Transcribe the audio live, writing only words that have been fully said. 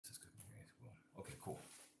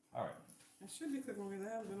should be cooking with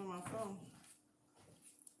that. I've been on my phone.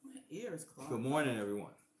 My ear is clogged. Good morning,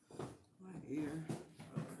 everyone. My ear.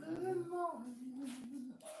 Good morning. All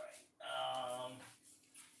right.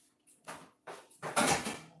 Let me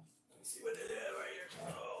see what it is right here.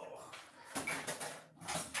 Oh.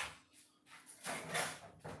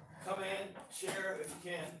 Come in, share if you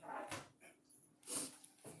can.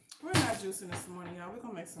 We're not juicing this morning, y'all. We're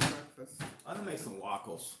gonna make some breakfast. I'm gonna make some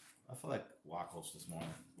waffles. I feel like waffles this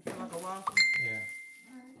morning. You feel like a waffle? Yeah.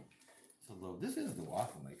 It's a little. This is the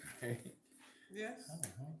waffle maker, right? Yes.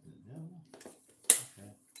 Okay.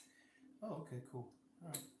 Oh, okay, cool. All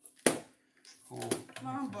right. Cool.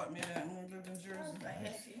 Mom bought me that when we lived in Jersey.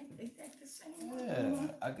 Yeah,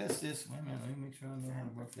 I guess this. Wait a minute, let me make sure I know how to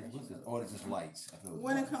work this. What's this? Oh, it's just lights.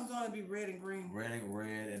 When it comes on, it'll be red and green. Red,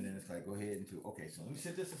 and then it's like go ahead and do. Okay, so let me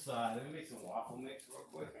set this aside. Let me make some waffle mix real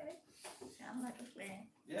quick. Okay. Sound like a plan.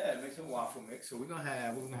 Yeah, make some waffle mix. So we're gonna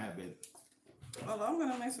have it. Well, I'm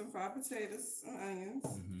gonna make some fried potatoes and onions.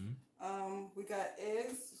 We got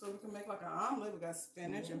eggs, so we can make like an omelet. We got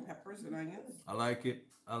spinach and peppers and onions. I like it.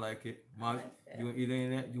 Mom, you want to eat any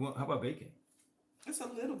of that? You want? How about bacon? It's a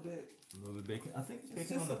little bit. A little bit bacon. I think It's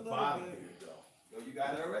bacon just on a the little bottom. bit. Here you go. Oh, you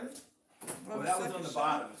got it already? On Well, the that was second on the shelf.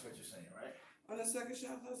 bottom. Is what you're saying, right? On the second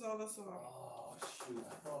shelf, that's all I saw. Oh shoot! I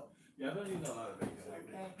thought. Yeah, I don't use a lot of bacon like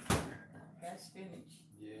that. That's spinach.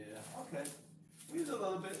 Yeah. Okay. We use a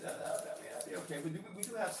little bit. That'll be okay. We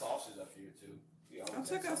do have sauces up here too. I'll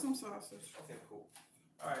check out some sausage. Okay, cool.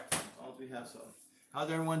 All right. As long as we have some. How's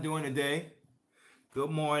everyone doing today?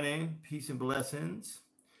 Good morning. Peace and blessings.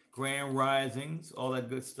 Grand risings. All that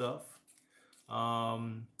good stuff.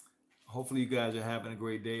 Hopefully you guys are having a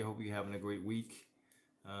great day. Hopefully you're having a great week.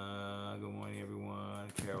 Good morning,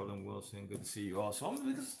 everyone. Carolyn Wilson. Good to see you all. So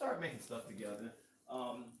we can start making stuff together.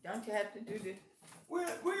 Don't you have to do the... We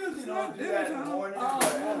usually don't do that in the morning. Oh,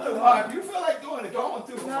 Look, if you feel like doing it, go on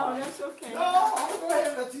through. No, that's okay. No, I'll go ahead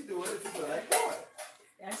and let you do it if you feel like doing it.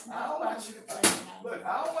 That's I not don't want you possible. Look, I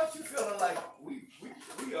don't want you feeling like we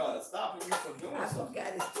stopping you from doing I something.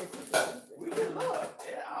 forgot it's different. We can look.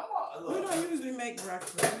 Yeah, I want We look. don't usually make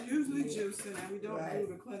breakfast. We usually juice and we don't do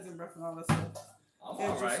the cleansing breakfast and all that stuff. I'm At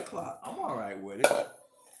all juice right. o'clock. I'm all right with it.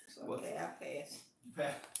 It's okay, I pass.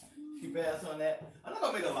 You pass on that. I'm not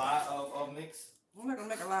gonna make a lot of mix. I'm not gonna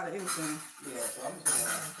make a lot of anything. Yeah, so I'm just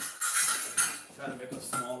gonna try to make a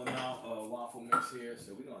small amount of waffle mix here.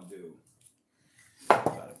 So we're gonna do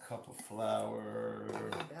about a cup of flour.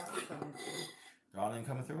 Darlene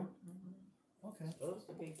coming through? Okay. Supposed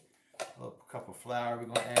to be. A cup of flour we're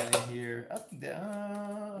gonna add in here. I think that.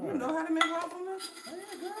 You know how to make waffle mix?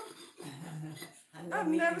 I've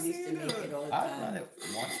never seen you do it. I've done it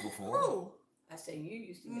once before. Who? I said you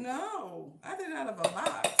used to make it. No, I did it out of a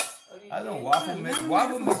box. Oh, you I know did? waffle mix. Never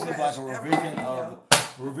Waffle made it mix from is like a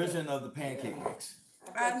scratch. revision of the pancake mix.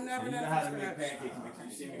 I've So never you know done how it to from make scratch. pancake mix.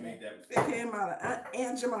 You see me make that. They came out of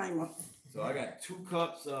Aunt Jemima. So I got 2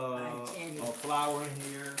 cups of flour in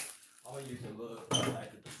here. I'm gonna use a little,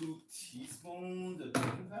 like 2 teaspoons of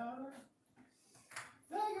baking powder.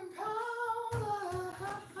 Baking powder.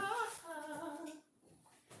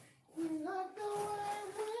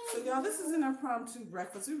 So y'all, this is an impromptu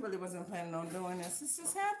breakfast. We really wasn't planning on doing this. This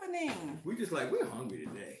is happening. We just like, we're hungry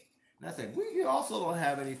today. And I said, we also don't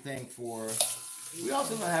have anything for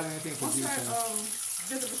juicing.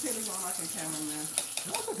 Get the potatoes on like a cameraman.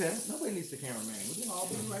 That's okay. Nobody needs the cameraman. We can all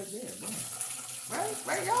be right there.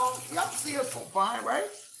 Right, y'all? Y'all see us fine, right?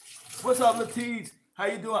 What's up, Latiz? How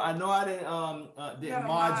you doing? I know I didn't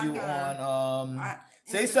mod you on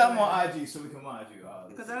say something on IG so we can mod you.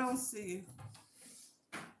 Because I don't see you.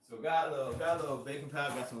 So got a little baking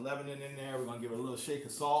powder, got some leavening in there. We're gonna give it a little shake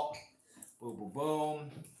of salt. Boom, boom,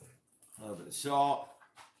 boom. A little bit of salt.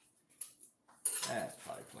 That's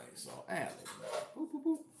probably plain salt. And a little bit. Boop, boop,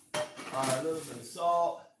 boop. All right, a little bit of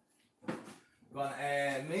salt. We're gonna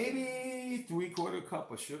add maybe 3/4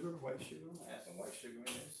 cup of sugar, white sugar. Add some white sugar in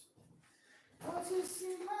this.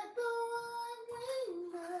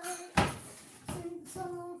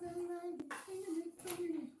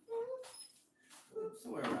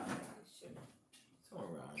 Somewhere around there. Somewhere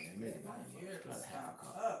around there. Maybe about half a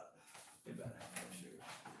cup. Maybe about half a cup of sugar.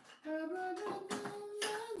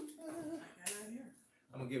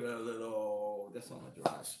 I'm gonna give it a little. That's on the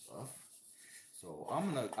dry stuff. So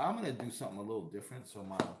I'm gonna do something a little different. So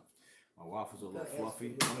my waffles are a little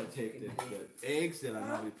fluffy. I'm gonna take the eggs that I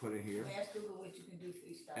normally put in here,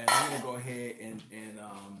 and I'm gonna go ahead and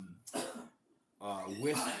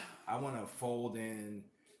whisk. I want to fold in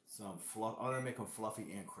some fluff. I want to make them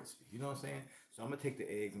fluffy and crispy. You know what I'm saying? So I'm gonna take the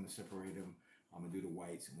eggs. I'm gonna separate them. I'm gonna do the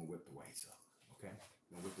whites. I'm gonna whip the whites up. Okay. I'm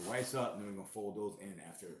gonna whip the whites up, and then we're gonna fold those in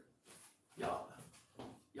after.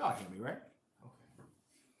 Y'all hear me, right?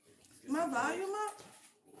 Okay. My volume up?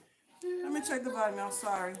 Let me check the volume. I'm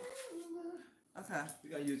sorry. Okay. We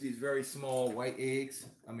gotta use these very small white eggs.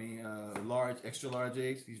 I mean, large, extra large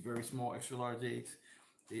eggs. These very small, extra large eggs.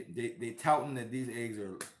 They touting that these eggs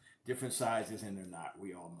are different sizes, and they're not.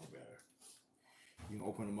 We all know better. You can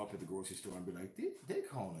open them up at the grocery store and be like, they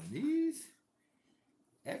calling these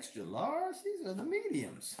extra large? These are the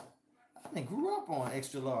mediums. I didn't grew up on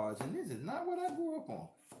extra large, and this is not what I grew up on.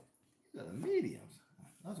 These are the mediums.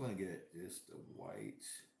 I just want to get just the white,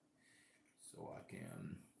 so I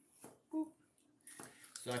can, boop,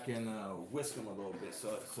 so I can whisk them a little bit,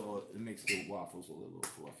 so it makes the waffles a little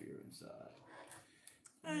fluffier inside.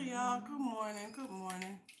 Hey y'all, good morning. Good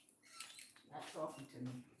morning. Not talking to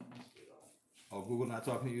me. Oh, Google not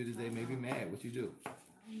talking to you today? Maybe mad. What you do? I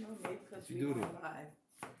don't know, maybe because You we do on that.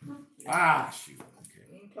 live. Ah, shoot. Okay.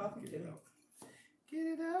 You ain't talking to me. Get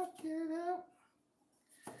it out. Get it out.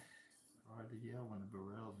 Hard to yell when the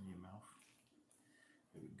barrel's in your mouth.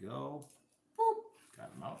 There we go. Boop.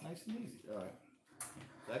 Got them out nice and easy. All right.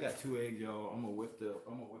 So I got 2 eggs, y'all. I'm gonna whip the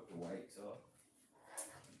whites up.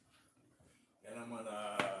 And I'm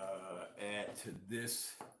gonna add to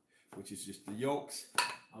this, which is just the yolks.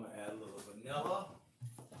 I'm gonna add a little vanilla.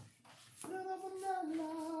 Little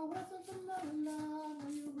vanilla, where's the vanilla? Are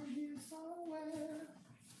you here somewhere?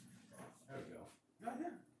 There we go. Right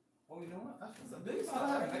here. Oh, you know what? Do you still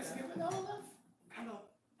have Mexican vanilla left? I don't know.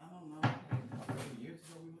 How many years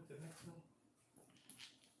ago we went to Mexico?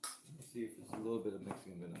 Let me see if there's a little bit of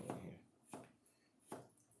Mexican vanilla in here.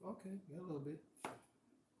 Okay, got a little bit.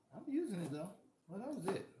 I'm using it though. Well, that was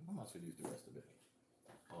it. I might as well use the rest of it.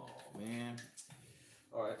 Oh man.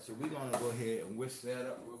 All right, so we're gonna go ahead and whisk that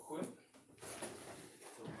up real quick,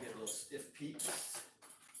 so we get a little stiff peaks.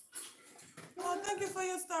 Oh, thank you for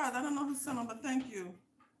your stars. I don't know who sent them, but thank you.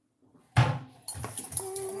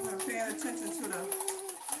 I'm not paying attention to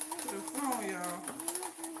the phone, y'all.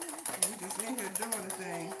 We just in here doing the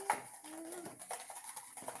thing.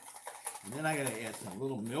 And then I gotta add some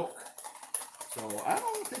little milk. So I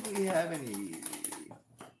don't think we have any.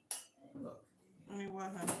 Look. Any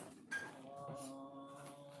what, honey?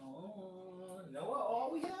 Know what all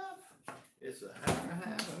we have? It's a half and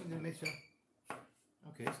half. Let me just make sure.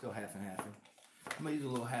 Okay, it's still half and half. I'm gonna use a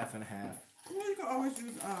little half and half. Well, you can always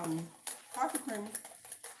use coffee cream.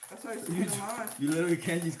 That's why you put them on. You literally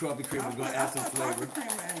can't use coffee cream. We're gonna add some flavor. Coffee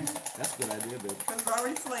cream in it. That's a good idea, baby. Because it's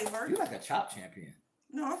already flavored. You're like a chop champion.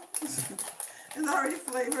 No, it's already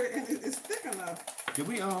flavored and it's thick enough. Did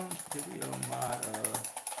we mod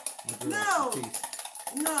No. Matisse?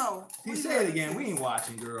 No. He said it again. We ain't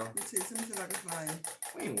watching, girl. Matisse, let me see if I can find it.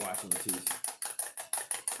 We ain't watching Matisse.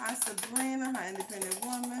 Hi Sabrina, hi Independent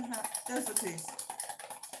Woman. Hi, there's a piece.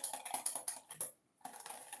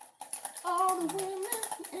 All the women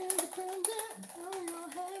independent.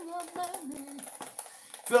 Hang up at me.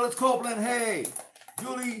 Phyllis Copeland, hey.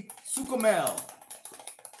 Julie Sucamel.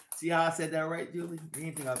 See how I said that right, Julie? You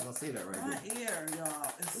didn't think I was gonna say that right? My did you? ear,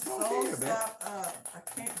 y'all. It's What's so wrong with your ear, stopped up. I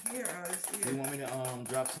can't hear out of this You ear. want me to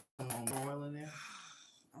drop some oil in there?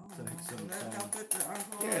 Oh, some- that help with the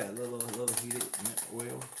alcohol? Yeah, a little heated mint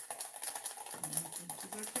oil.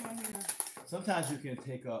 I can't hear. Sometimes you can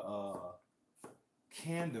take a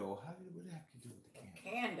candle. What do you have to do with the candle?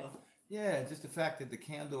 Candle. Yeah, just the fact that the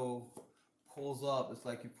candle pulls up. It's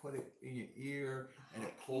like you put it in your ear and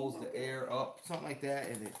it pulls the air up, something like that.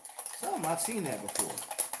 And I've seen that before.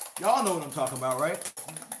 Y'all know what I'm talking about, right?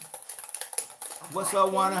 What's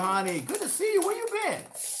up, Juana Honey? Good to see you. Where you been?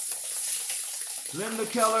 Linda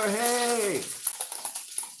Keller, hey.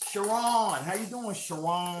 Sharon, how you doing,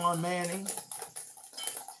 Sharon Manning?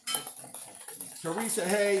 Teresa,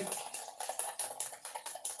 hey.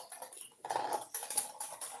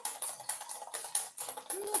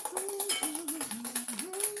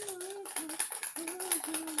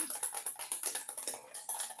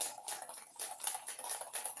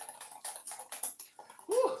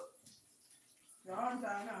 Your arm's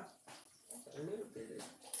down now. A little bit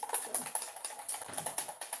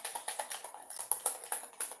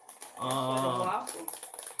of waffle.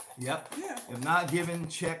 Yep. Yeah. If not given,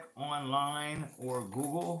 check online or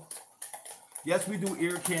Google. Yes, we do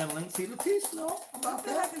ear candling. See the piece? No. What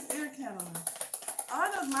the heck is ear candling? All I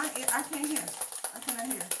know is my ear, I can't hear. I cannot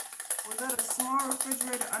hear. Was that a small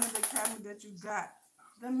refrigerator under the cabinet that you got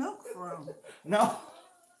the milk from? No.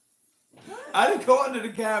 I didn't go under the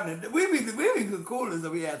cabinet. We be coolers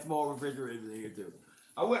if we had small refrigerators in here too.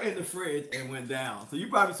 I went in the fridge and went down. So you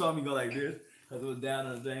probably saw me go like this because it was down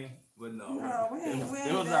in the thing. But no. No, we ain't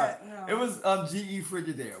it was that. No. It was GE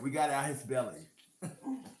Frigidaire. We got out his belly.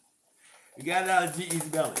 You got it out of GE's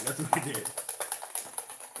belly. That's what we did.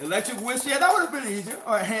 Electric whisk, yeah, that would have been easier.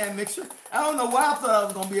 Or a hand mixer. I don't know why I thought I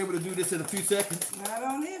was going to be able to do this in a few seconds. I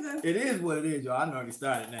don't either. It is what it is, y'all. I already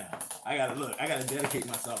started now. I got to look. I got to dedicate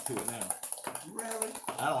myself to it now. Really?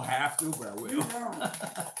 I don't have to, but I will. You don't.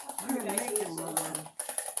 You're making more.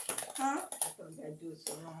 Huh? I thought you gotta do it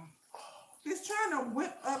so long. He's trying to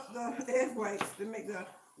whip up the egg whites to make the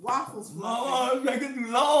waffles fluffy. Oh, it's making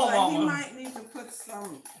too long, But he mama. might need to put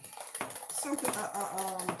something, what's the If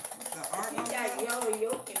you got yellow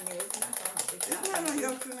yolk in there, it's not There's not no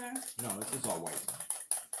yolk in there. No, it's just all white.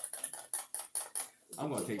 I'm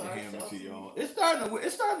gonna take the hammer to y'all. It's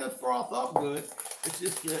starting to froth up good. It's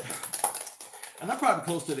just that, and I'm probably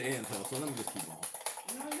close to the end, so let me just keep going.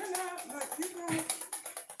 No, you're not. Look, keep going.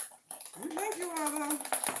 You think you are though?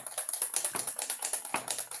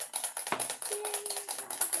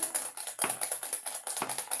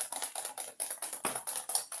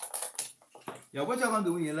 Yo, what y'all gonna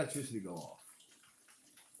do when your electricity go off?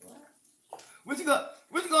 What you gonna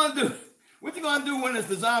do? What you gonna do when it's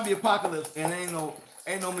the zombie apocalypse and ain't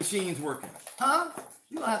no machines working? Huh?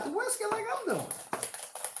 You gonna have to whisk it like I'm doing.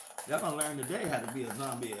 Y'all gonna learn today how to be a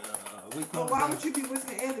zombie. But why would you be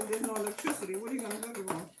whisking eggs if there's no electricity? What are you gonna do to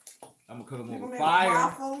them? I'm gonna cook them You over gonna make fire.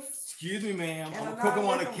 waffles? Excuse me, ma'am. And I'm gonna a cook them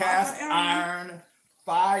on a non-working cast waffle iron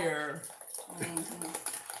fire.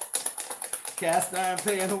 Mm-hmm. Cast iron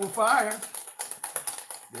pan over fire.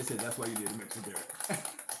 They said that's why you didn't mix it there.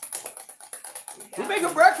 We're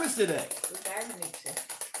making breakfast today. We got a mixer.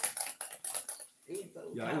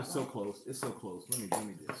 Yeah, it was so close. It's so close. Let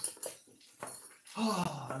me just.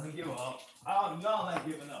 Oh, let me give up. Oh, no, I'm not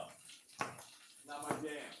giving up. Not my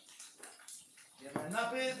jam. Giving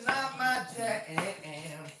up is not my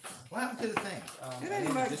jam. What happened to the thing? It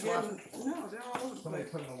ain't like getting, no, they're all over the Somebody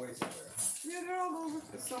place. put them away somewhere. Huh? Yeah, they're all over.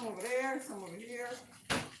 There's some over there, some over here.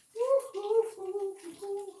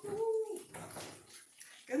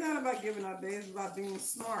 It's not about giving up, babe. It's about being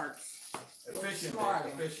smart. Efficient. Smart.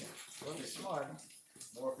 Efficient. Smart.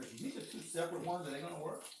 More efficient. These are two separate ones. Are they going to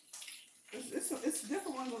work? It's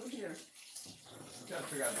different ones over here. I'm trying to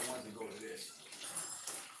figure out the ones that go to this.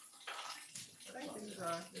 I think these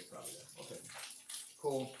are. They probably are. Okay.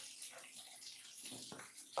 Cool.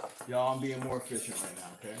 Y'all, I'm being more efficient right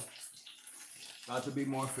now, okay? About to be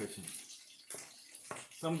more efficient.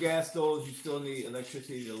 Some gas stoves, you still need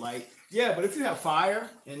electricity to light. Yeah, but if you have fire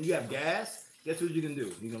and you have gas, guess what you can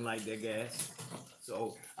do? You can light that gas.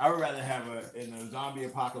 So I would rather have in a zombie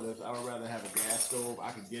apocalypse, I would rather have a gas stove.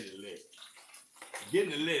 I could get it lit.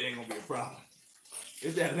 Getting it lit ain't gonna be a problem.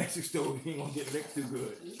 It's that electric stove, you ain't gonna get lit too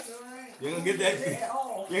good. You ain't gonna get that.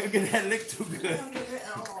 You ain't gonna get that lit too good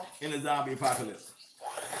in a zombie apocalypse.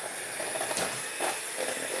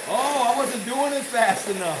 Oh, I wasn't doing it fast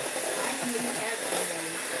enough.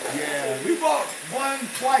 Yeah, we bought one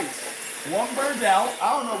twice. One burned out.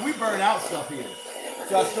 I don't know. We burn out stuff here,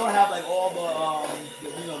 so I still have like all the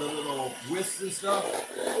the little whisks and stuff.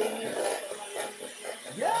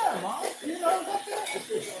 Yeah, mom. You know,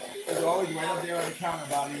 it's always right up there on the counter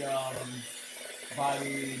by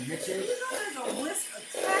the mixer. You know there's a whisk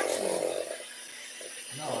attachment.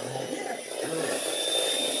 No, I don't. Yeah. Really.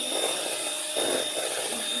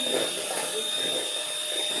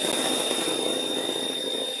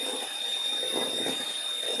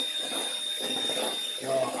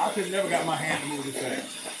 I could have never got my hand to move this fast.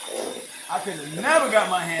 I could have never got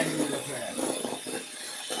my hand to move this fast.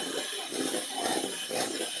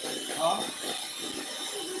 Huh?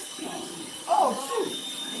 Oh, shoot.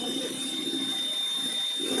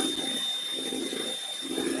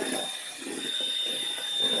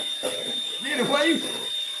 Nina, why you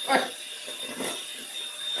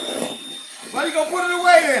gonna put it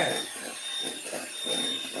away then?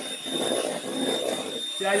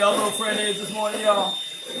 See how y'all little friend is this morning, y'all?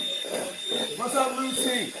 What's up,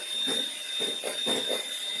 Lucy?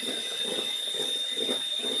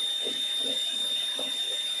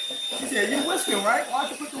 She said, you whisking, right? Why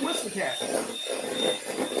don't you put the whisker cap?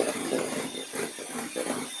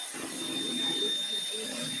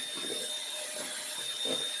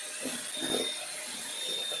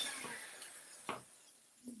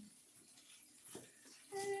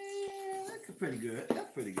 That's pretty good.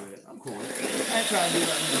 That's pretty good. I'm cool. I ain't trying to do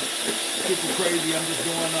nothing super crazy. I'm just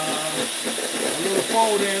doing a little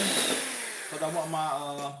folding because I want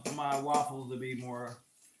my waffles to be more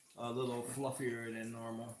a little fluffier than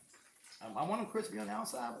normal. I want them crispy on the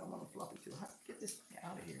outside, but I want them fluffy too. How get this thing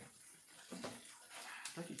out of here?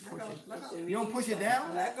 You don't push it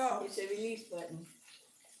down? Let go. It's a release button.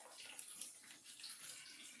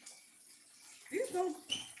 These don't.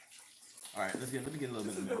 All right, let me get a little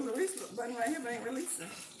bit This of is the milk. release button right here, but ain't releasing.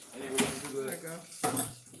 Anyway, this is good. There you go.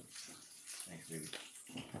 Thanks, baby.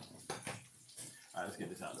 All right, let's get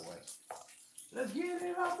this out of the way. Let's get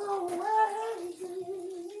it out the way.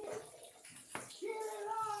 Get it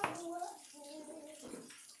out the way.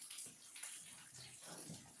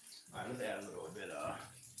 All right, let's add a little bit of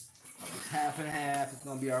it's half and half. It's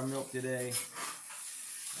gonna be our milk today.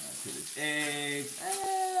 To this eggs. I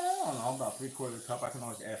don't know, about 3/4 cup. I can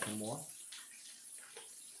always add some more.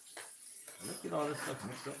 Let's get all this stuff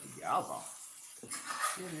mixed up together.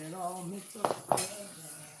 Get it all mixed up together.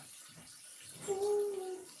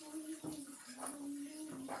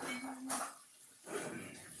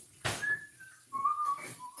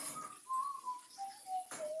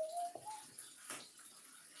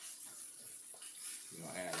 We're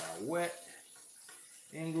gonna add our wet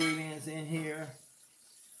ingredients in here.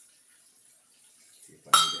 See if I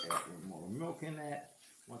need to add a little more milk in that.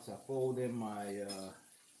 Once I fold in my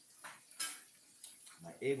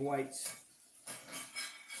my egg whites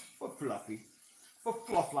for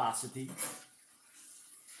fluffosity.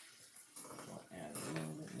 I'll add a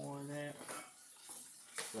little bit more of that.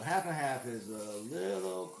 So half and half is a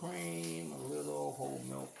little cream, a little whole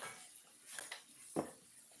milk.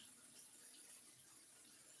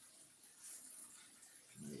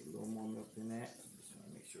 Need a little more milk than that. Just want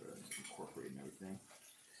to make sure I'm incorporating everything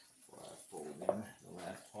before I fold in the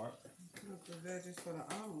last part. Look, the veggies for the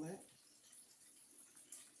omelet.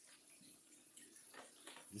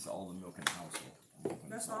 This is all the milk in the household.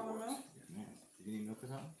 That's all the milk? Yes, ma'am. Did you need milk or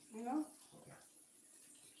something? No. Okay.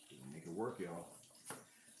 We're gonna make it work, y'all.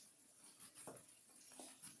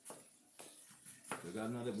 We got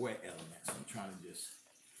another wet element, so I'm trying to just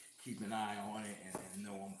keep an eye on it and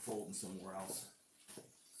know I'm folding somewhere else.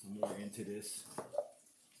 Some more into this.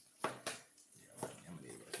 Yeah, I'm gonna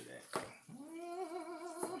need the rest of that.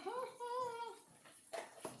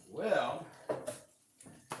 Well.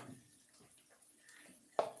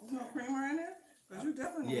 There's no creamer in there? Because you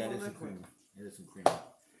definitely need a There's some liquid. cream. There's some cream.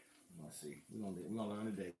 Let's see. We're gonna learn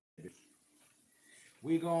today.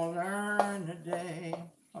 We're gonna learn today.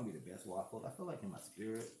 I'll be the best waffle. I feel like in my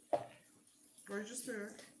spirit. Where's your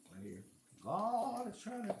spirit? Right here. God is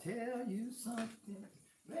trying to tell you something.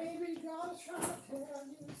 Maybe God is trying to tell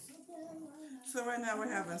you something right now. So right now we're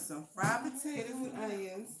having some fried potatoes and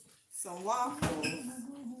onions, some waffles,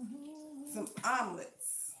 some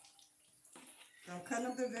omelets. I'm cutting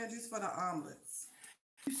up the veggies for the omelets.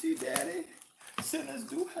 You see, Daddy? Sinners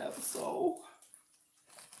do have a soul.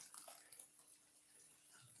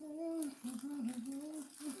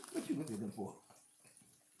 What you looking at them for?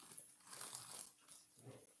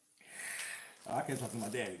 I can't talk to my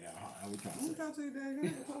daddy now, huh? How we trying to say? You talk to your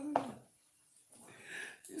daddy.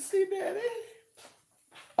 You see, Daddy?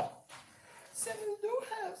 Sinners do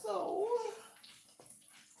have soul.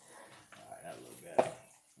 Alright, that's a little better.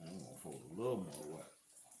 I'm gonna fold a little more what?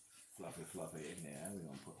 Fluffy in there. We're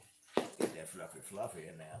gonna get that fluffy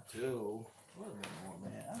in there too. What a little more,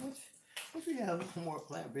 man. I wish we had a little more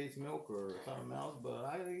plant-based milk or something else, but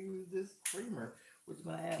I gotta use this creamer, which is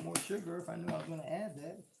gonna add more sugar if I knew I was gonna add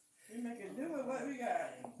that. We make it do with what we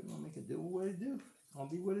got. We're gonna make it do what it do. It's gonna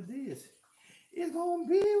be what it is. It's gonna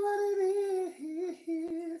be what it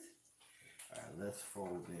is. Alright, let's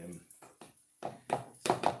fold in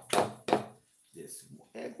this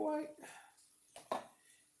egg white.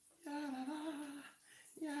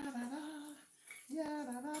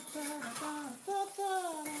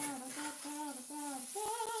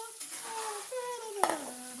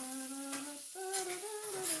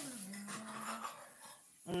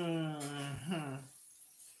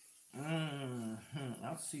 I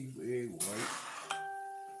see you, egg white.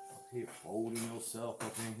 Up here, folding yourself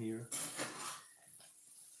up in here.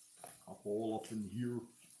 All up in here.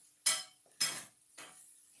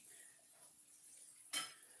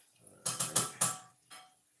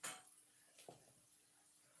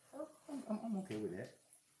 I'm okay with that.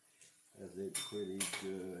 That's a pretty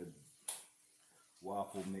good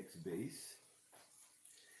waffle mix base.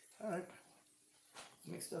 All right,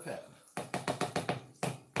 make stuff happen.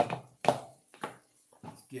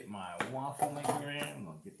 Let's get my waffle maker in. I'm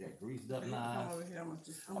gonna get that greased up now.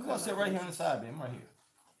 I'm gonna sit right here on the side, babe. I'm right here.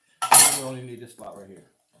 We only need this spot right here.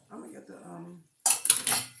 I'm gonna get the You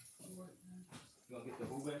gonna get the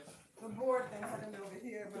who back? the board thing happened over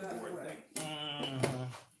here, but I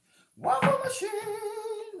Waffle machine.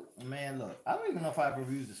 Man, look, I don't even know if I ever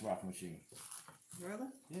used this waffle machine. Really?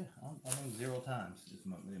 Yeah, I think 0 times. This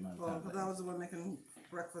month, the amount of Well, time. because I was the one making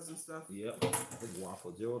breakfast and stuff. Yep, this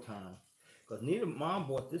waffle 0 times. Because Nita, mom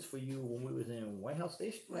bought this for you when we was in White House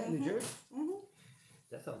Station, right in New Jersey.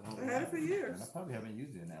 That's a long I had it for years. I probably haven't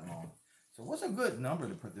used it in that long. So what's a good number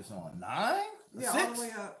to put this on? 9? Yeah, Six? all the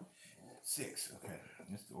way up. 6. Okay.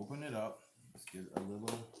 Let's open it up. Let's get a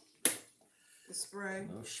little Spray.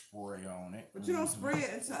 spray on it. But you don't spray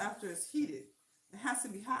it until after it's heated. It has to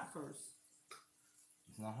be hot first.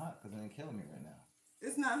 It's not hot because it ain't killing me right now.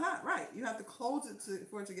 It's not hot, right? You have to close it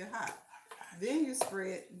for it to get hot. Then you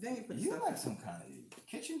spray it. Then you put the stuff like in. some kind of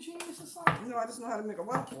kitchen genius or something? No, I just know how to make a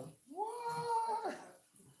waffle. What?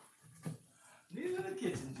 These are the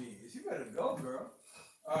kitchen genius. You better go, girl.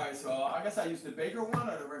 All right, so I guess I used the baker one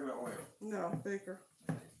or the regular oil? No, baker.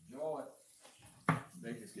 Lord.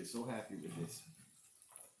 Bakers get so happy with this.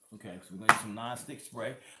 Okay, so we're gonna use some non-stick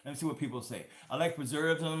spray. Let me see what people say. I like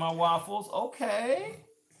preserves on my waffles. Okay.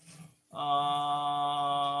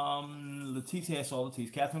 Letitia has all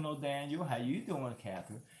Letitia. Catherine O'Daniel, how you doing,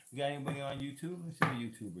 Catherine? We got anybody on YouTube? Let's see what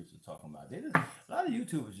YouTubers are talking about. A lot of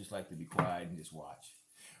YouTubers just like to be quiet and just watch.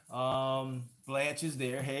 Blanche is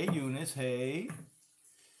there. Hey, Eunice. Hey.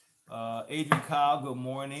 Adrienne Kyle, good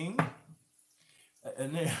morning.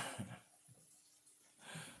 And then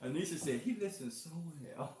Anisha said, he listens so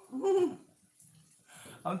well.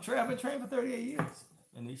 I've been trained for 38 years.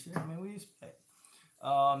 Anisha, I mean, what do you expect?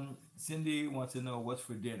 Cindy wants to know what's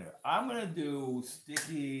for dinner. I'm going to do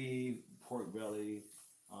sticky pork belly,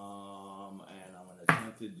 and I'm going to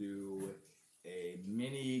attempt to do a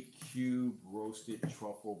mini cube roasted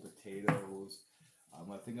truffle potatoes.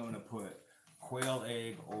 I think I'm going to put quail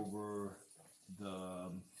egg over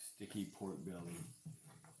the sticky pork belly.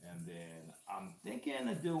 And then I'm thinking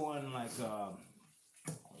of doing like a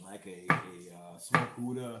smoked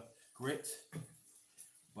Gouda grit,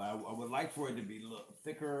 but I would like for it to be a little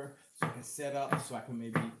thicker so I can set up, so I can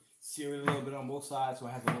maybe sear it a little bit on both sides so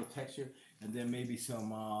it has a little texture, and then maybe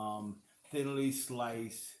some thinly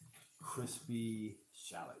sliced crispy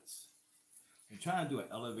shallots. I'm trying to do an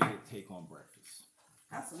elevated take on breakfast.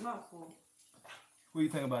 That's a mouthful. What do you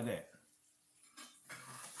think about that?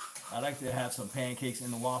 I like to have some pancakes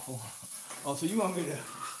in the waffle. Oh, so you want me to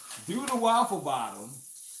do the waffle bottom,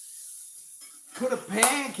 put a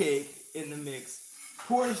pancake in the mix,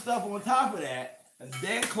 pour the stuff on top of that, and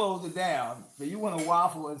then close it down. So you want a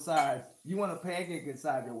waffle inside, you want a pancake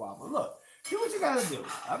inside your waffle. Look, do what you gotta do.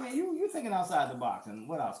 I mean, you're thinking outside the box, and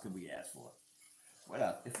what else could we ask for? What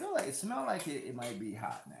else? It smells like it might be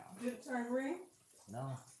hot now. Did it turn green?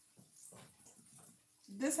 No.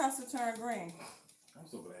 This has to turn green. I'm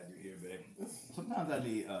so glad you're here, babe. Sometimes I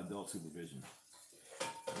need adult supervision.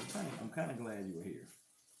 I'm kind of glad you were here.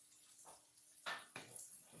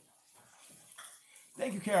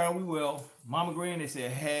 Thank you, Carol. We will. Mama Green, they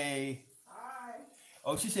said, hey. Hi.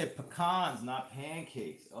 Oh, she said pecans, not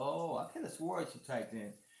pancakes. Oh, I could have swore she typed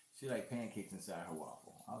in she liked pancakes inside her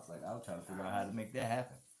waffle. I was trying to figure out how to make that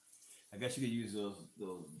happen. I guess you could use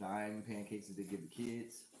those dime pancakes that they give the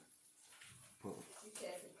kids. You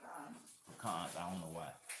said Pecans, I don't know why.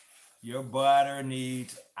 Your butter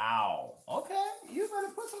needs Okay, you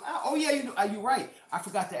better put some Oh yeah, you do. You're right. I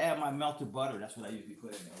forgot to add my melted butter. That's what I usually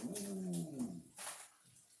put in there. Ooh.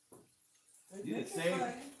 You just saved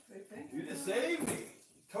me. You just saved me.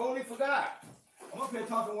 Totally forgot. I'm up here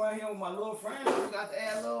talking right here with my little friend. I forgot to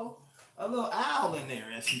add a little owl in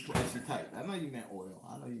there as she typed. I know you meant oil.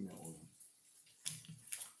 You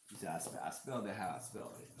said I spelled it how I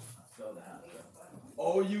spelled it.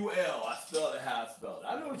 O-U-L. I spelled it how I spelled it.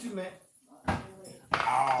 I know what you meant.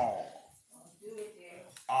 Ow.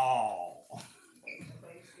 Ow.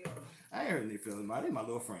 I ain't hurt any feelings, man. These my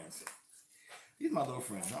little friends. These my little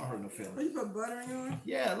friends. I don't hurt no feelings. You put butter in yours?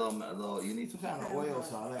 Yeah, a little. You need some kind of oil,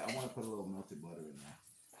 so I want to put a little melted butter in there.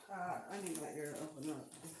 I need my ear to open up.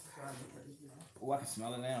 Oh, I can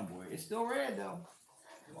smell it now, boy. It's still red though.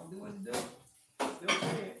 It won't do what it do. Still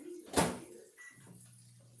red.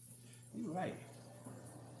 You're right.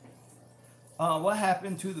 What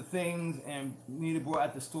happened to the things and Nita brought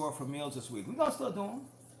at the store for meals this week? We're gonna still do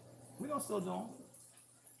them.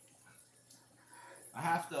 I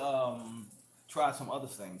have to try some other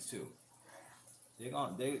things too.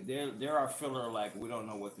 They're our filler, like we don't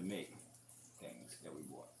know what to make things that we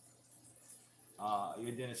bought.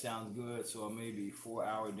 Your dinner sounds good, so it may be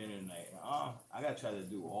 4-hour dinner tonight. I gotta try to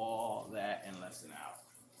do all that in less than an hour.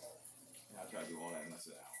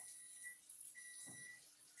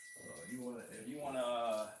 If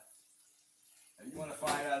you wanna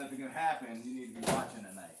find out if it can happen, you need to be watching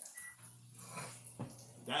tonight.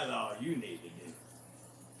 That's all you need to do.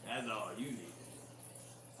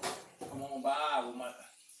 Come on by I'm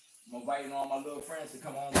inviting all my little friends to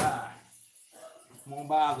come on by. Come on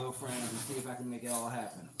by, little friends, and see if I can make it all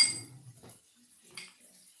happen.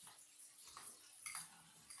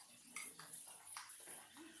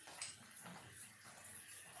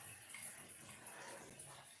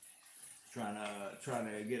 Trying to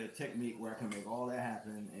gotta get a technique where I can make all that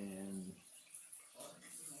happen in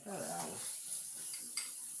about an hour.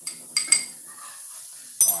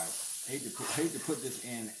 All right. Hate to put this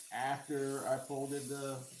in after I folded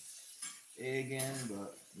the egg in,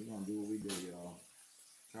 but we're gonna do what we do, y'all.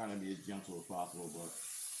 Trying to be as gentle as possible, but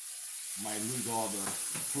might lose all the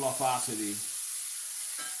fluffosity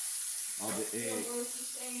of the egg.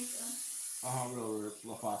 Real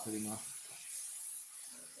fluffosity now.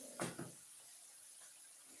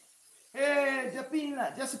 Hey,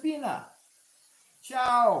 Giuseppina.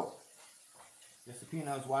 Ciao.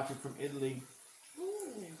 Giuseppina is watching from Italy.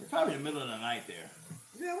 It's probably the middle of the night there.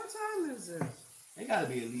 Yeah, what time is it? They gotta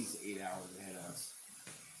be at least 8 hours ahead of us.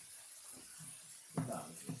 What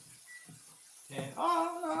time is it? 10.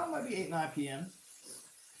 Oh, no, it might be 8, 9 p.m.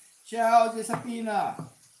 Ciao, Giuseppina.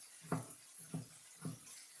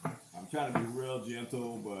 I'm trying to be real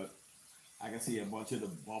gentle, but I can see a bunch of the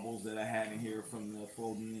bubbles that I had in here from the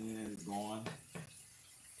folding and it's gone.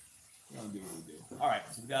 We're gonna do what we do. All right,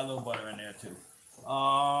 so we got a little butter in there too.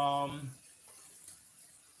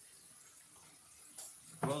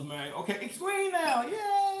 Rosemary. Okay, it's green now. Yay!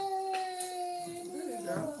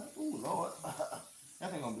 Ooh, Lord.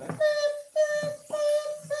 That thing gonna be like.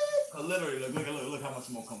 Literally, look how much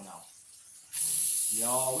smoke coming out.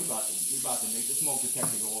 Y'all, we about to make the smoke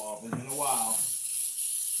detector go off. It's been a while.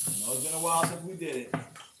 You know, it's been a while since we did it.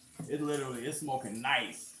 It literally is smoking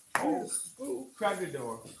nice. Oh, crack the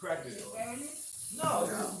door. Crack the door. No,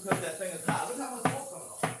 because that thing is hot. Look how much smoke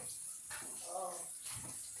coming off.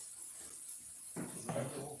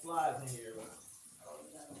 Little flies in here.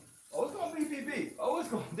 Oh, it's gonna be BB. Oh, it's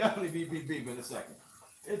gonna definitely be BB in a second.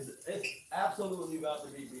 It's absolutely about to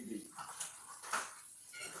be BB.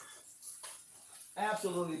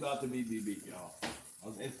 Absolutely about to be BB, y'all.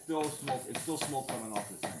 It's still smoke. It's still smoke coming off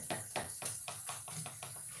this thing.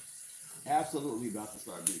 Absolutely about to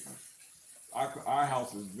start beeping. Our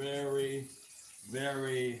house is very,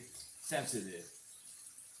 very sensitive.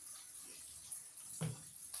 A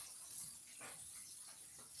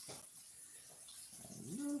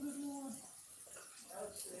little bit more.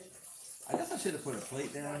 I guess I should have put a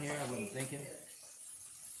plate down here. I wasn't thinking.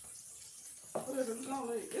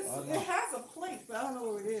 It has a plate, but I don't know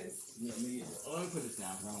where it is. Yeah, me either. Oh, let me put this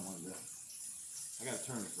down because I don't want to do it. I gotta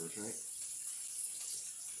turn it first, right?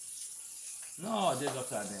 No, I did it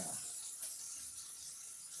upside down.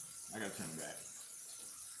 I gotta turn it back.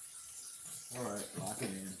 Alright, lock it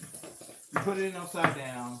in. You put it in upside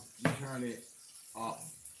down, you turn it up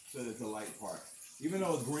so there's the light part. Even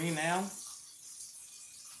though it's green now.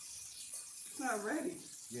 It's not ready.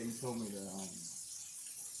 Yeah, you told me to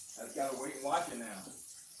I just gotta wait and watch it now.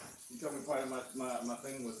 You told me part of my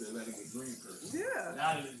thing was to let it get green first. Yeah.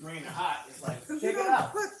 Now that it's green and hot, it's like, because check you it don't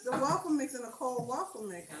out. put the waffle mix in a cold waffle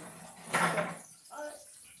maker. Alright.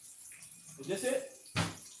 Is this it?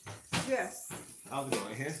 Yes. How's it go?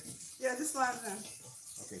 Right here? Yeah, just slide it in.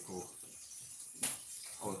 Okay, cool.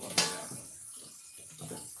 Oh, it's like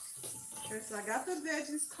that. Okay, so I got the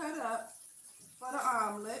veggies cut up for the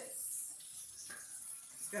omelets.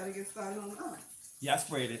 Just gotta get started on the omelet. Yeah, I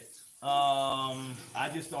sprayed it. I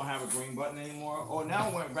just don't have a green button anymore. Oh, now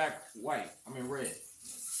it went back white. I mean red.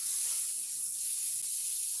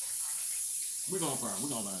 We're gonna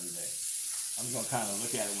learn today. I'm just gonna kind of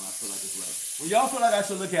look at it when I feel like it's ready. Well, y'all feel like I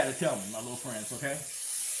should look at it, tell me, my little friends, okay?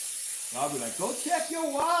 And I'll be like, go check your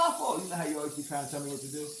waffle. You know how you always keep trying to tell me what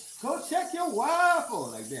to do? Go check your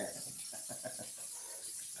waffle, like that.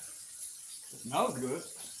 It smells good.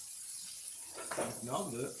 It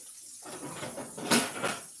smells good.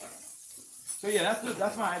 So yeah,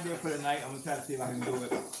 that's my idea for tonight. I'm gonna try to see if I can do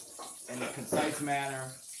it in a concise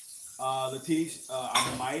manner. Latish,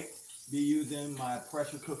 I might be using my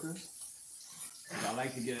pressure cooker. I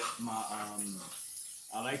like to get my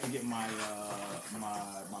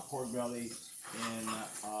my pork belly in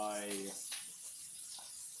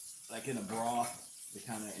in a broth to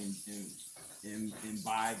kind of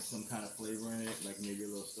imbibe some kind of flavor in it, like maybe a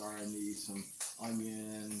little star anise, some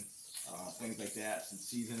onion, things like that, some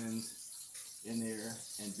seasonings in there,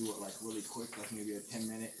 and do it like really quick, like maybe a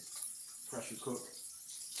 10-minute pressure cook,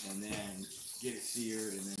 and then get it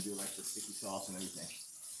seared, and then do like the sticky sauce and everything.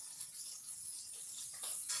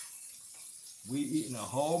 We eating a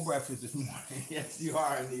whole breakfast this morning. Yes, you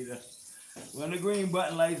are, Anita. When the green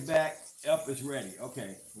button lights back up, it's ready.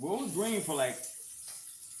 Okay. Well, it was green for like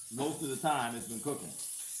most of the time it's been cooking.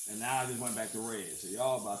 And now I just went back to red. So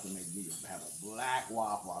y'all about to make me have a black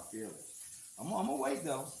waffle. I feel it. I'm gonna wait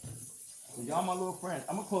though. So y'all my little friends.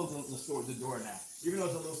 I'm gonna close the door now. Even though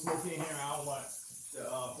it's a little smoky in here, I don't want the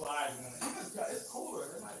flies. It's colder.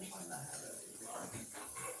 It might not have that.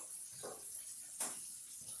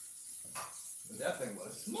 But that thing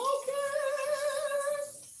was smoking.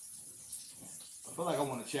 I feel like I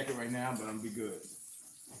want to check it right now, but I'm gonna be good.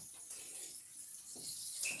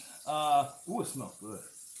 Ooh, it smells good.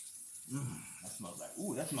 That smells like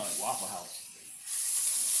Waffle House.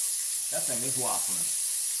 That thing is waffling.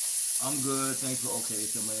 I'm good. Thanks for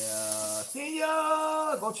somebody.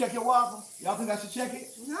 Senior, go check your waffle. Y'all think I should check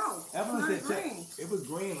it? No. Evelyn said green. It was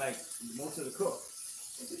green like most of the cook.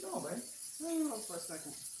 What's it doing, man? Hold on for a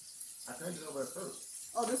second. I turned it over at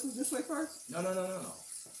first. Oh, this was this way first? No.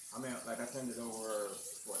 I mean, like I turned it over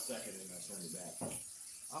for a second and I turned it back.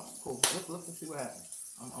 Oh, cool. Let's see what happens.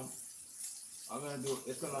 I'm gonna do it.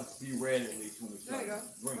 It's gonna be red at least when we start. There you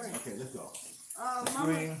go. Green. Okay, let's go. Mama,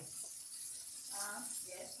 Green.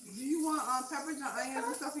 Yes. do you want peppers and onions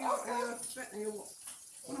and stuff in your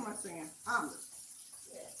what am I saying? Omelet.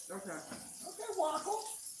 Yes. Okay. Okay, waffle.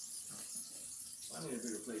 I need a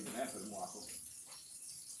bigger plate than that for the waffle.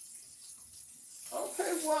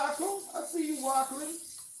 Okay, waffle. I see you waffling.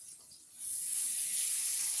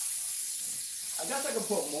 I guess I can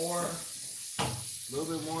put a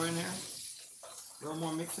little bit more in there. A little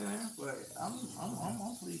more mix in there, but I'm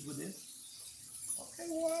pleased with this. Okay,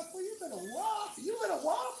 waffle, you better waffle. You better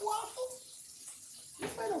waffle. You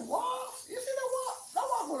better waffle. You see that waffle? That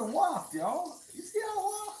waffle and waffle, y'all. You see that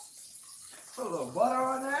waffle? Put a little butter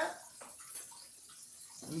on that.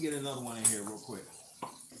 Let me get another one in here real quick.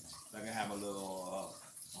 So I can have a little,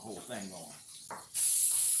 a whole thing going.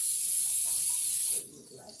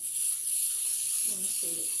 Let me see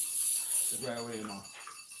it. It's right over there, Mom.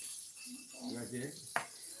 Right there.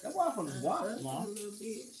 That waffle is waffle, Mom. A little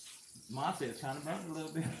bit. Mom said it's kind of burnt a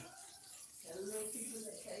little bit. A little people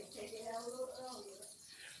that take it out a little earlier.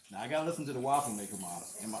 Now I gotta listen to the waffle maker, Mom,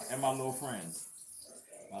 and my little friends.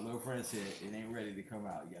 Okay. My little friend said it ain't ready to come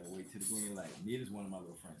out. You gotta wait till the green light. Nita's one of my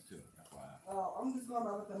little friends too. That's why. Oh, I'm just going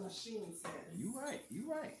by what the machine said. You right.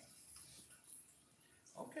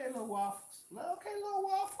 Okay, little waffle. Okay, little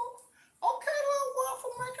waffle. Okay, little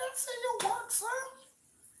waffle maker. I see your work, son.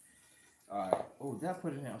 All right. Oh, did I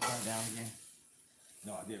put it upside down again?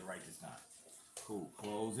 No, I did it right this time. Cool.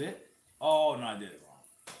 Close it. Oh, no, I did it wrong.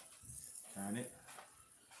 Turn it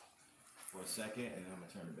for a second, and then I'm going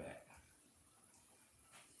to turn it back.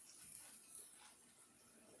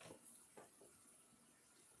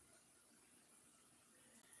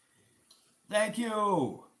 Thank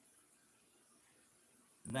you.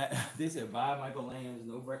 They said, bye, Michael Lands.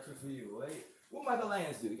 No breakfast for you. Wait. What Michael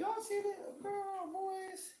Lands do? Y'all see that? Girl,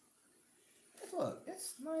 boys. Look,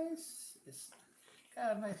 it's nice. It's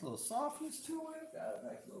got a nice little softness to it. Got a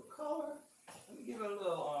nice little color. Let me give it a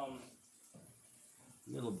little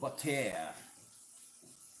butter. A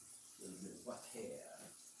little bit of butter.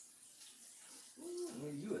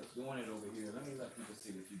 When you are doing it over here, let me let people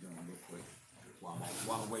see what you're doing real quick while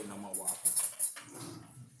I'm waiting on my waffle.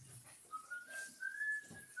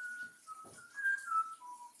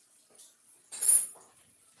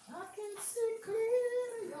 I can see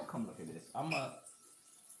clearly. Y'all come look at this. I'm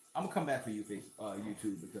gonna come back for you,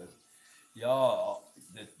 YouTube, because y'all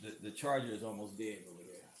the charger is almost dead over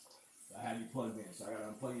there. So I have you plugged in. So I gotta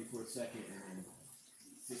unplug you for a second and then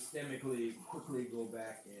systemically quickly go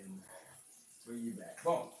back and bring you back.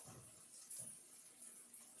 Boom.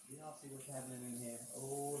 Y'all see what's happening in here?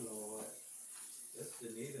 Oh Lord. This the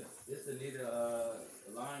Launita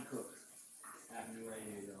line cook happening right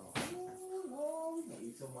here, y'all. Oh Lord, we gonna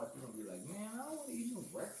eat so much, we're gonna be like, man, I don't wanna eat no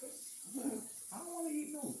breakfast. I don't wanna eat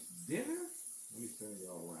no dinner. Let me turn it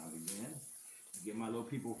all around again. Get my little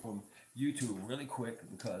people from YouTube really quick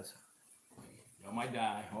because y'all might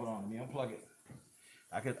die. Hold on, let me unplug it.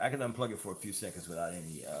 I can unplug it for a few seconds without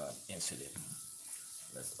any incident.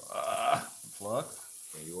 Let's plug.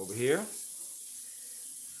 Okay, you over here.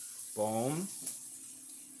 Boom.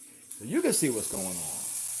 So you can see what's going on.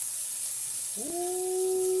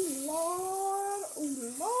 Ooh, Lord.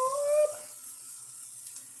 Ooh, Lord.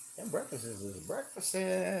 And breakfast is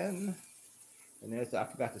breakfasting. And there's, I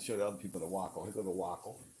forgot to show the other people the waffle. Here goes the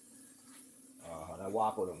waffle. That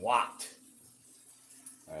waffle done walked.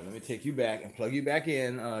 All right, let me take you back and plug you back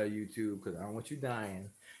in, YouTube, because I don't want you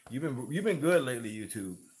dying. You've been good lately,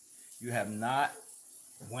 YouTube. You have not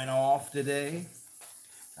went off today.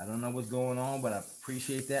 I don't know what's going on, but I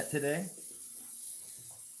appreciate that today.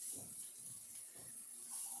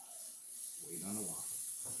 Waiting on the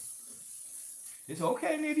waffle. It's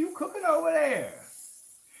okay, Nita. You cooking over there.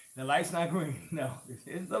 The light's not green. No,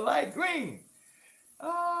 it's the light green.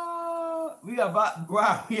 We have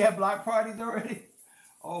block parties already.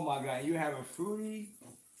 Oh my God, you having fruity?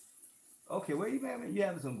 Okay, where you having? You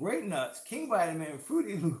having some great nuts, King Vitamin,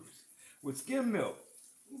 Fruity Loops with skim milk.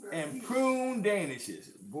 and prune danishes.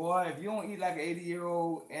 Boy, if you don't eat like an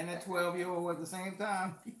 80-year-old and a 12-year-old at the same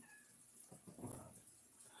time.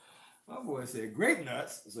 My boy said grape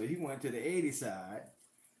nuts, so he went to the 80 side.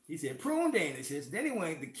 He said prune danishes, then he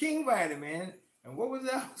went to King Vitamin, and what was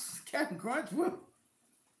that? Captain Crunch?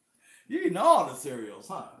 You eating all the cereals,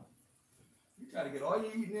 huh? You try to get all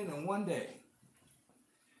you eating in one day.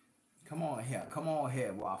 Come on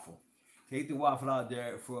here, waffle. Take the waffle out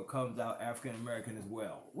there before it comes out African American as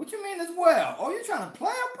well. What you mean as well? Oh, you trying to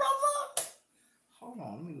play a brother? Hold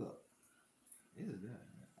on, let me look. This is good.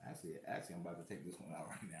 Actually, I'm about to take this one out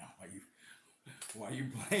right now while